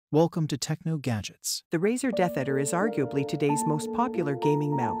Welcome to Techno Gadgets. The Razer Deathadder is arguably today's most popular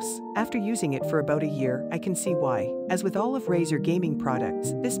gaming mouse. After using it for about a year, I can see why. As with all of Razer gaming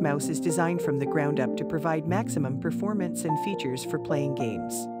products, this mouse is designed from the ground up to provide maximum performance and features for playing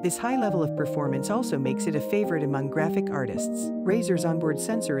games. This high level of performance also makes it a favorite among graphic artists. Razer's onboard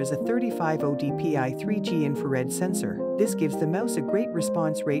sensor is a 35O DPI 3G infrared sensor. This gives the mouse a great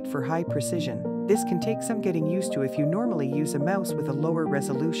response rate for high precision. This can take some getting used to if you normally use a mouse with a lower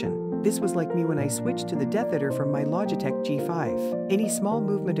resolution. This was like me when I switched to the Deathadder from my Logitech G5. Any small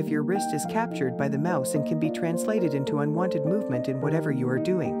movement of your wrist is captured by the mouse and can be translated into unwanted movement in whatever you are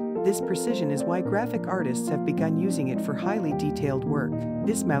doing. This precision is why graphic artists have begun using it for highly detailed work.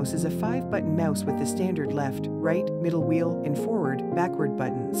 This mouse is a 5-button mouse with the standard left, right, middle wheel, and forward, backward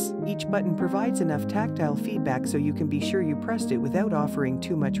buttons. Each button provides enough tactile feedback so you can be sure you pressed it without offering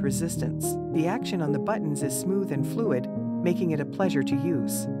too much resistance. The action on the buttons is smooth and fluid, making it a pleasure to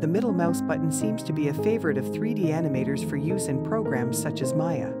use. The middle mouse button seems to be a favorite of 3D animators for use in programs such as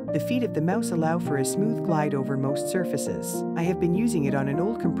Maya. The feet of the mouse allow for a smooth glide over most surfaces. I have been using it on an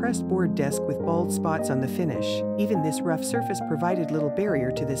old compressed board desk with bald spots on the finish. Even this rough surface provided little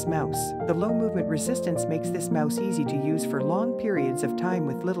barrier to this mouse. The low movement resistance makes this mouse easy to use for long periods of time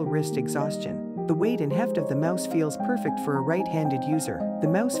with little wrist exhaustion. The weight and heft of the mouse feels perfect for a right-handed user. The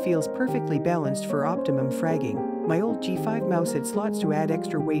mouse feels perfectly balanced for optimum fragging. My old G5 mouse had slots to add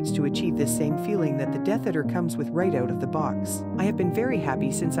extra weights to achieve this same feeling that the Deathadder comes with right out of the box. I have been very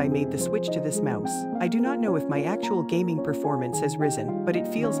happy since I made the switch to this mouse. I do not know if my actual gaming performance has risen, but it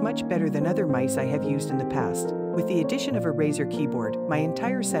feels much better than other mice I have used in the past. With the addition of a Razer keyboard, my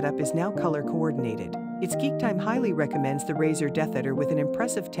entire setup is now color coordinated. It's Geek Time highly recommends the Razer Deathadder with an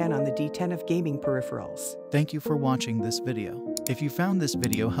impressive 10 on the D10 of gaming peripherals. Thank you for watching this video. If you found this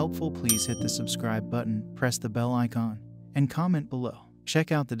video helpful, please hit the subscribe button, press the bell icon, and comment below.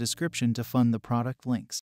 Check out the description to fund the product links.